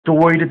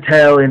Story to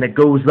tell, and it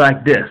goes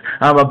like this.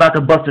 I'm about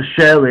to bust a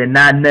shell and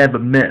I never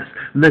miss.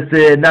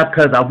 Listen up,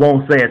 cause I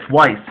won't say it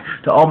twice.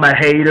 To all my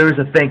haters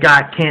that think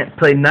I can't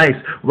play nice,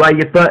 why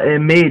you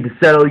threatening me to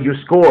settle your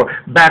score?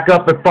 Back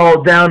up and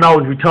fall down,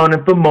 always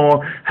returning for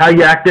more. How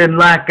you acting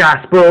like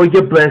I spoil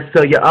your bliss?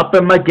 So you're up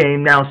in my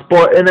game now,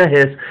 sporting a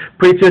hiss.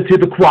 Preacher to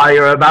the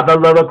choir about the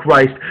love of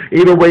Christ.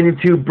 Even when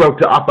you're too broke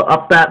to offer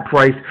up that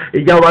price.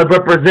 Yo, I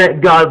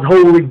represent God's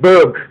holy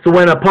verb. So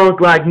when a punk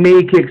like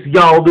me kicks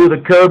y'all through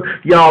the curb,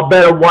 y'all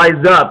better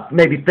wise up,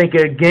 maybe think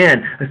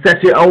again.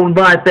 Assess your own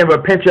life and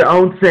repent your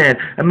own sin.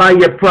 Am I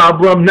your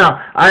problem? No,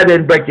 I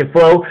didn't break your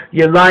flow.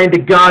 You're lying to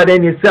God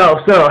and yourself.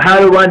 So how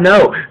do I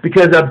know?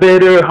 Because a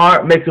bitter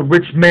heart makes a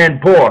rich man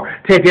poor.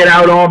 Take it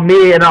out on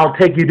me and I'll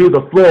take you to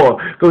the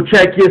floor. Go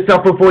check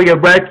yourself before you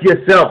wreck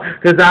yourself.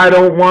 Cause I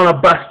don't want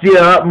to bust you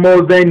up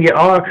more than you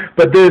are.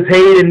 But this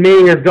hate in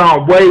me has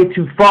gone way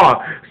too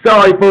far.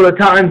 Sorry for the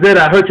times that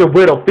I hurt your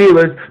little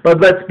feelers.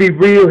 But let's be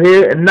real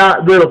here and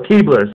not little keeblers.